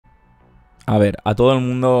A ver, a todo el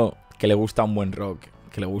mundo que le gusta un buen rock,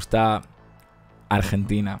 que le gusta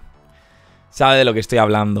Argentina, sabe de lo que estoy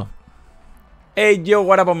hablando. Hey, yo,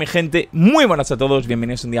 guarapo, mi gente, muy buenas a todos,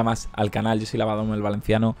 bienvenidos un día más al canal. Yo soy Lavadón, el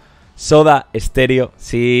valenciano. Soda Stereo,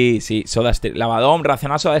 sí, Soda Stereo. Lavadón,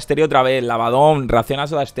 reacciona a Soda Stereo otra vez. Lavadón, reacciona a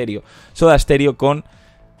Soda Stereo. Soda Stereo con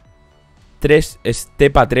TRES,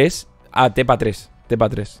 Tepa 3. Ah, Tepa 3, Tepa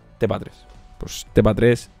 3, Tepa 3. Pues Tepa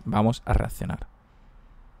 3, vamos a reaccionar.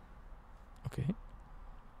 Ok.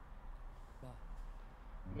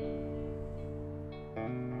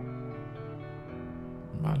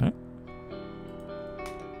 Vale.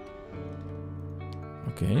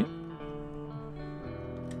 Ok.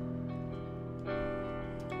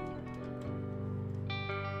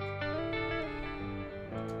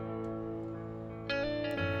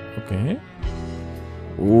 Ok.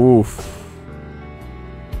 Uff.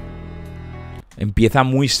 Empieza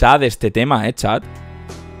muy sad este tema, chat.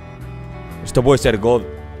 Esto puede ser God.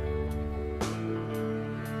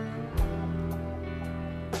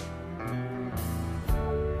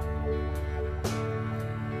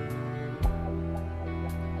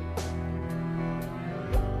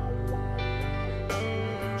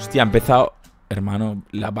 Hostia, ha empezado... Hermano,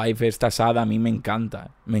 la vibe esta sad a mí me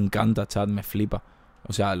encanta. Me encanta, chat, me flipa.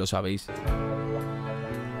 O sea, lo sabéis.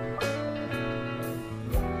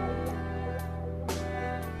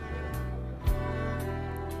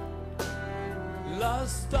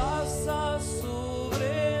 Las tazas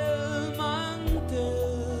sobre el mantel.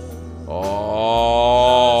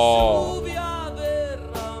 Oh. La lluvia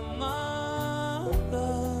derramada.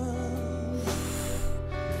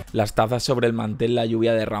 Las tazas sobre el mantel, la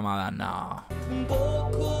lluvia derramada. No. Un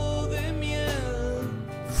poco de miel.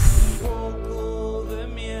 Un poco de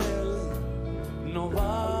miel. No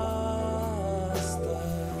basta.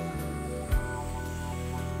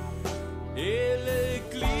 El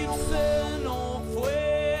eclipse no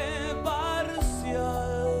fue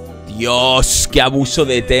parcial. Dios, qué abuso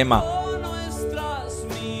de tema. Nuestras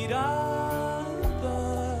miradas.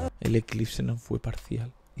 El eclipse no fue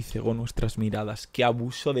parcial y cegó nuestras miradas. Qué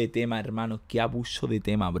abuso de tema, hermano. Qué abuso de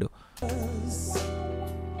tema, bro.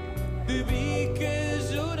 Te vi que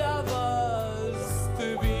llorabas.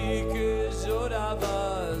 Te vi que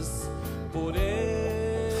llorabas por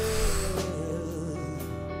él.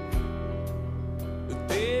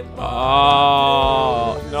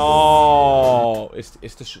 ¡Oh! ¡No!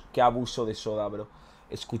 Esto es... Qué abuso de Soda, bro.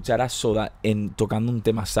 Escuchar a Soda tocando un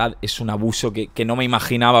tema sad es un abuso que no me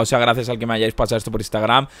imaginaba. O sea, gracias al que me hayáis pasado esto por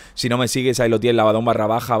Instagram. Si no me sigues, ahí lo tienes, lavadón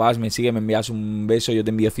 _, vas, me sigue, me envías un beso, yo te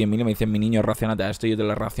envío 100.000 y me dicen, mi niño, reaccionate a esto, yo te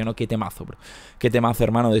lo reacciono. Qué temazo, bro. Qué temazo,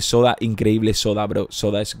 hermano, de Soda. Increíble Soda, bro.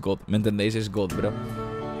 Soda es God, ¿me entendéis? Es God, bro.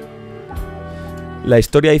 La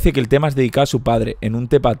historia dice que el tema es dedicado a su padre, en un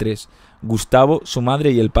Tepa 3. Gustavo, su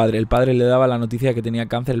madre y el padre. El padre le daba la noticia de que tenía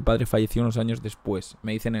cáncer, el padre falleció unos años después.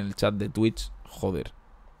 Me dicen en el chat de Twitch, joder,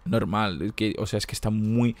 normal. Es que, o sea, es que está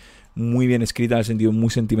muy bien escrita en el sentido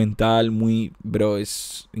muy sentimental, muy... Bro,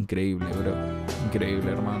 es increíble, bro.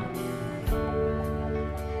 Increíble, hermano.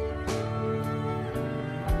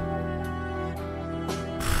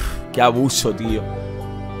 Qué abuso, tío.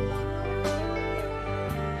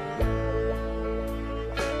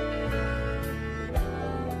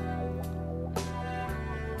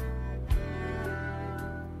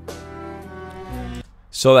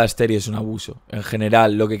 Soda Stereo es un abuso. En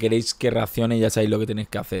general, lo que queréis que reaccione ya sabéis lo que tenéis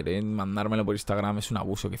que hacer, ¿eh? Mandármelo por Instagram es un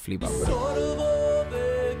abuso que flipa, bro. Sorbo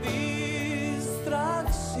de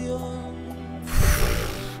distracción.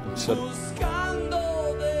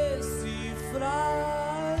 Buscando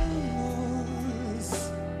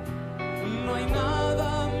descifrarnos. No hay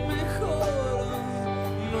nada mejor.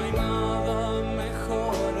 No hay nada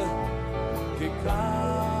mejor que casa.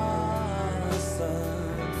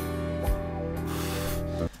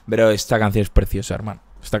 Pero esta canción es preciosa, hermano.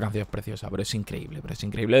 Esta canción es preciosa, pero es increíble, pero es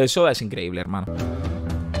increíble. De Soda es increíble, hermano.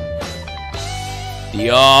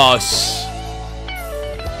 ¡Dios!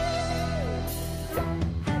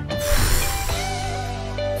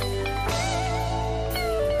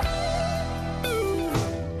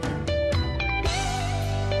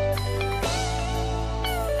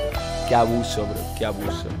 Qué abuso, bro. Qué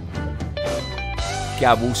abuso. Qué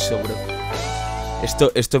abuso, bro.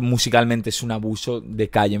 Esto musicalmente es un abuso de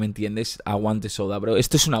calle, ¿me entiendes? Aguante Soda, bro.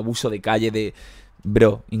 Esto es un abuso de calle de...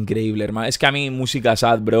 Bro, increíble, hermano. Es que a mí música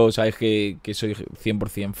sad, bro, sabes que soy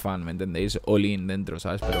 100% fan, ¿me entendéis? All in dentro,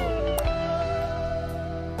 ¿sabes? Pero...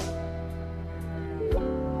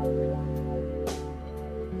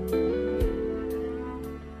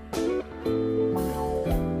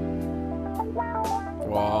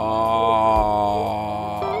 Wow.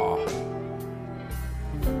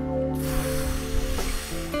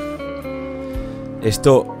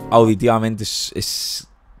 Esto auditivamente es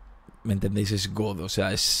 ¿me entendéis? Es God, o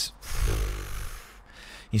sea, es...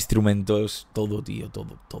 Instrumentos, todo, tío,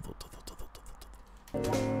 todo.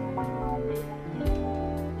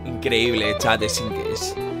 Increíble, chat, es...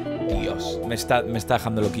 Dios, me está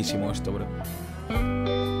dejando loquísimo esto, bro.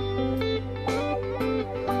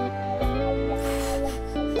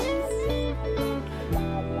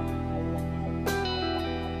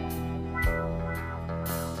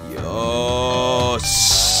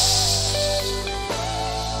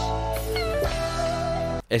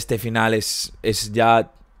 Este final es ya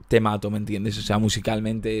te mato, ¿me entiendes? O sea,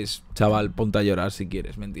 musicalmente es, chaval, ponte a llorar si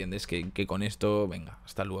quieres, ¿me entiendes? Que con esto, venga,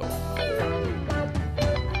 hasta luego.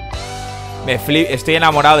 Estoy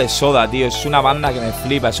enamorado de Soda, tío. Es una banda que me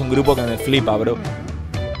flipa, es un grupo que me flipa, bro.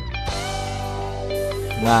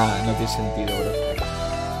 Nah, no tiene sentido, bro.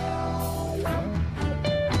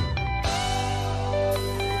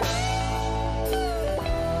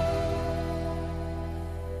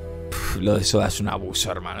 Lo de Soda es un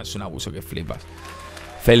abuso, hermano. Es un abuso que flipas.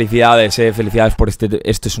 Felicidades, felicidades por esto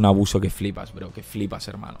es un abuso que flipas, bro. Que flipas,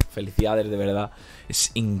 hermano. Felicidades, de verdad.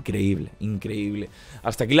 Es increíble, increíble.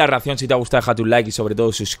 Hasta aquí la reacción. Si te ha gustado, déjate un like y sobre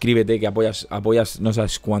todo suscríbete, que apoyas no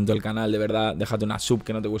sabes cuánto el canal, de verdad. Déjate una sub,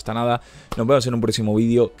 que no te cuesta nada. Nos vemos en un próximo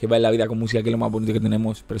vídeo. Que va en la vida con música, que es lo más bonito que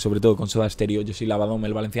tenemos. Pero sobre todo con Soda Stereo. Yo soy Lavadom,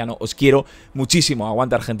 el valenciano. Os quiero muchísimo.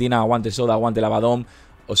 Aguante Argentina, aguante Soda, aguante Lavadom.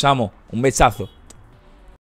 Os amo. Un besazo.